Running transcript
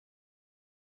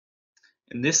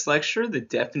In this lecture, the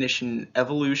definition and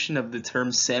evolution of the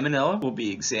term salmonella will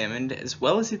be examined, as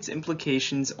well as its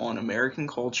implications on American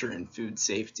culture and food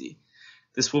safety.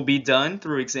 This will be done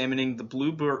through examining the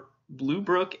Blue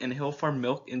Brook and Hill Farm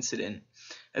milk incident,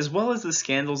 as well as the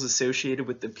scandals associated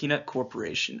with the Peanut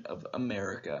Corporation of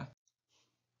America.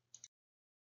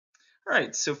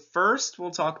 Alright, so first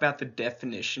we'll talk about the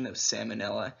definition of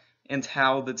salmonella and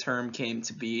how the term came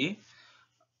to be.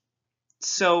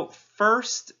 So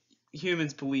first,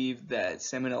 humans believed that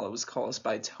salmonella was caused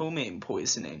by ptomaine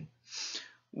poisoning,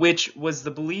 which was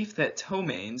the belief that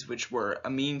ptomaines, which were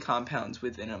amine compounds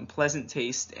with an unpleasant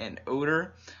taste and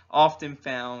odor, often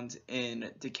found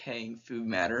in decaying food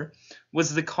matter,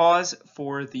 was the cause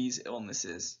for these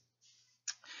illnesses.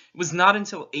 It was not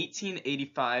until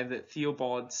 1885 that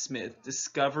Theobald Smith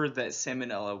discovered that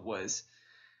salmonella was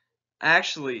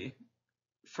actually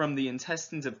from the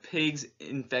intestines of pigs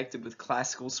infected with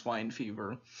classical swine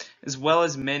fever, as well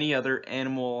as many other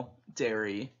animal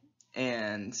dairy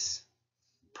and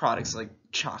products like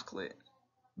chocolate.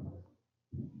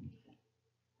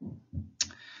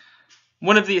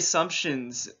 One of the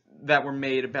assumptions that were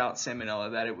made about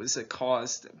salmonella that it was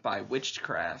caused by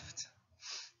witchcraft,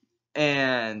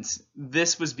 and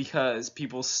this was because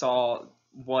people saw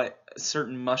what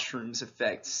certain mushrooms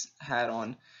effects had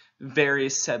on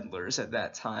various settlers at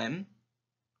that time.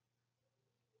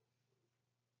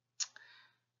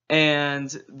 And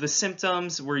the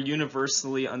symptoms were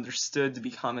universally understood to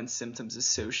be common symptoms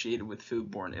associated with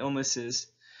foodborne illnesses.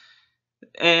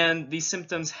 And these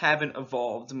symptoms haven't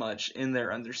evolved much in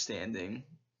their understanding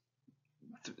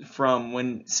from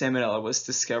when salmonella was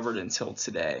discovered until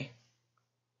today.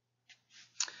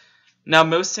 Now,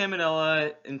 most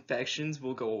salmonella infections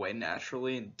will go away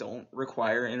naturally and don't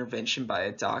require intervention by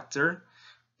a doctor.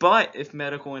 But if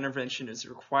medical intervention is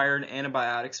required,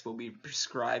 antibiotics will be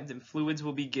prescribed and fluids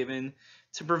will be given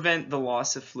to prevent the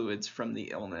loss of fluids from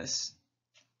the illness.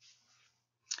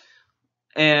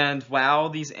 And while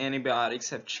these antibiotics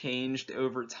have changed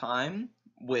over time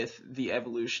with the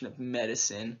evolution of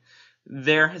medicine,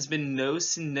 there has been no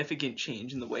significant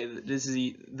change in the way that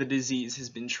the disease has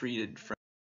been treated.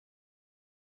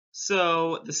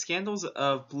 So the scandals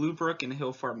of Blue Brook and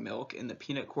Hill Farm Milk and the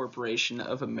Peanut Corporation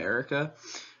of America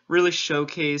really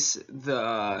showcase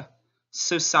the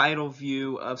societal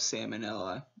view of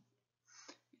salmonella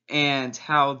and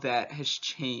how that has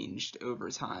changed over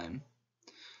time.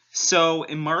 So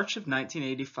in March of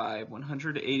 1985,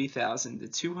 180,000 to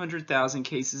 200,000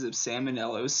 cases of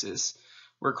salmonellosis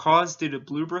were caused due to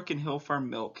Blue Brook and Hill Farm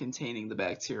milk containing the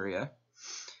bacteria.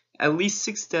 At least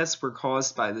 6 deaths were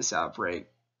caused by this outbreak.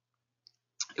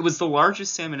 It was the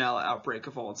largest salmonella outbreak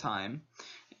of all time,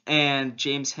 and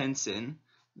James Henson,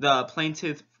 the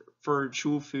plaintiff for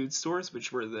Jewel Food Stores,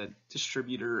 which were the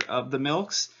distributor of the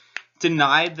milks,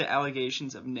 denied the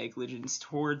allegations of negligence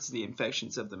towards the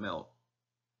infections of the milk.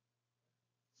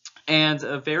 And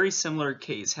a very similar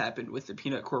case happened with the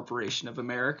Peanut Corporation of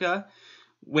America,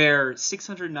 where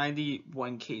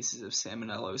 691 cases of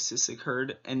salmonellosis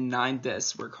occurred and 9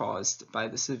 deaths were caused by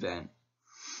this event.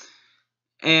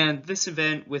 And this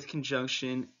event, with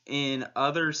conjunction in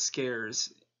other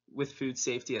scares with food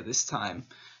safety at this time,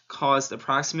 caused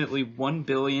approximately $1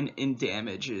 billion in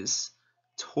damages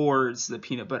towards the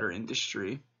peanut butter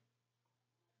industry.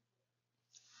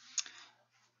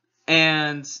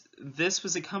 And this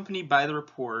was accompanied by the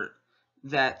report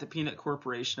that the Peanut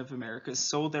Corporation of America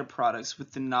sold their products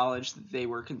with the knowledge that they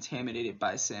were contaminated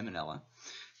by salmonella.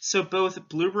 So both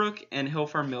Blue Brook and Hill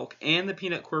Farm Milk and the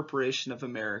Peanut Corporation of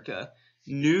America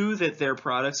knew that their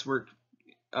products were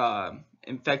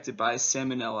infected by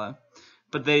salmonella,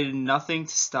 but they did nothing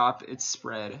to stop its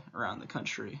spread around the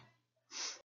country.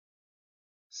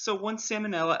 So once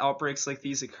salmonella outbreaks like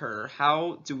these occur,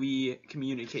 how do we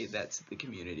communicate that to the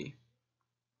community?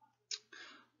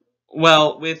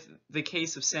 Well, with the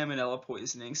case of salmonella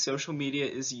poisoning, social media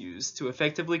is used to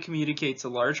effectively communicate to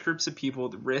large groups of people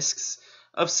the risks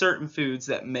of certain foods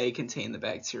that may contain the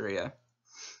bacteria.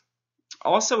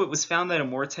 Also, it was found that a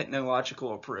more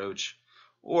technological approach,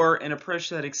 or an approach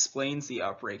that explains the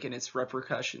outbreak and its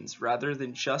repercussions rather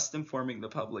than just informing the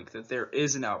public that there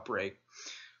is an outbreak,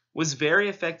 was very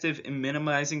effective in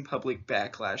minimizing public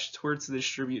backlash towards the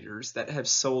distributors that have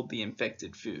sold the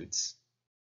infected foods.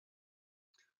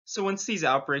 So once these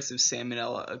outbreaks of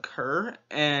salmonella occur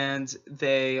and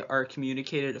they are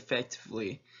communicated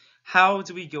effectively, how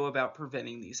do we go about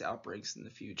preventing these outbreaks in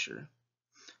the future?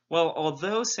 Well,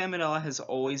 although salmonella has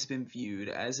always been viewed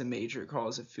as a major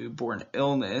cause of foodborne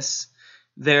illness,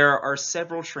 there are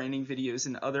several training videos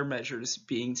and other measures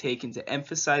being taken to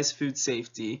emphasize food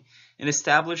safety in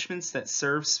establishments that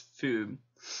serves food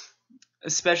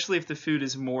especially if the food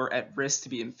is more at risk to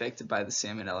be infected by the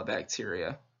Salmonella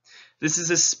bacteria. This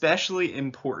is especially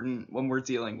important when we're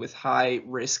dealing with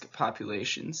high-risk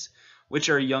populations, which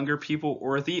are younger people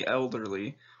or the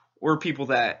elderly, or people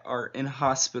that are in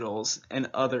hospitals and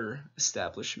other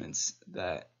establishments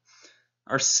that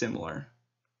are similar.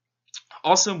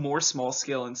 Also, more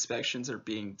small-scale inspections are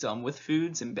being done with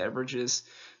foods and beverages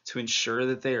to ensure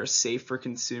that they are safe for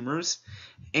consumers,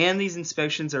 and these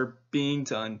inspections are being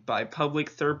done by public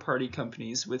third-party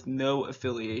companies with no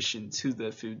affiliation to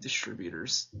the food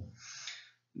distributors.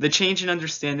 The change in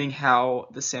understanding how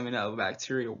the Salmonella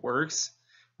bacteria works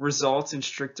results in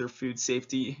stricter food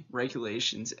safety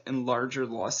regulations and larger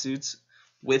lawsuits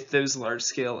with those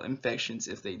large-scale infections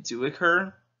if they do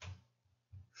occur.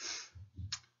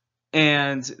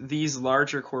 And these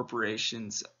larger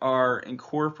corporations are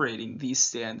incorporating these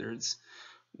standards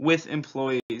with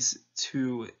employees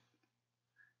to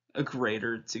a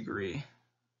greater degree.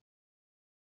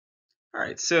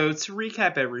 Alright, so to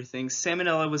recap everything,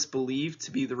 Salmonella was believed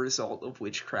to be the result of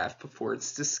witchcraft before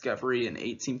its discovery in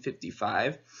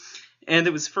 1855, and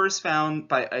it was first found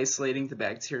by isolating the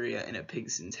bacteria in a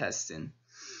pig's intestine.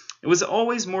 It was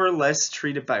always more or less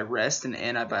treated by rest and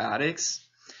antibiotics,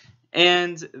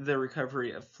 and the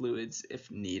recovery of fluids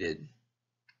if needed.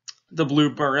 The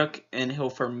Bluebrook and Hill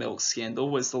Farm milk scandal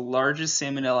was the largest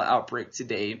Salmonella outbreak to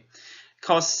date,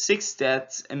 caused 6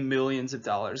 deaths and millions of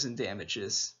dollars in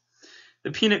damages.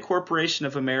 The Peanut Corporation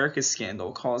of America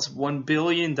scandal caused $1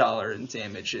 billion in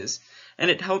damages,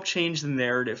 and it helped change the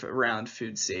narrative around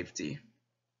food safety.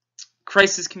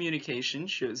 Crisis communication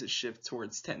shows a shift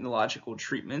towards technological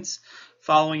treatments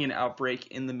following an outbreak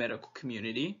in the medical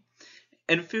community,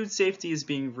 and food safety is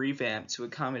being revamped to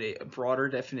accommodate a broader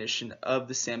definition of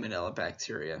the Salmonella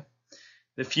bacteria.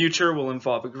 The future will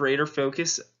involve a greater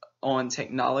focus on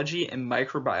technology and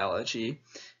microbiology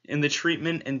in the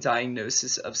treatment and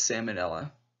diagnosis of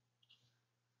Salmonella.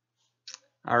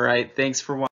 Alright, thanks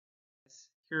for watching.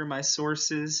 Here are my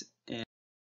sources, and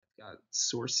I've got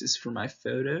sources for my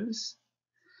photos.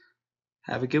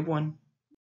 Have a good one.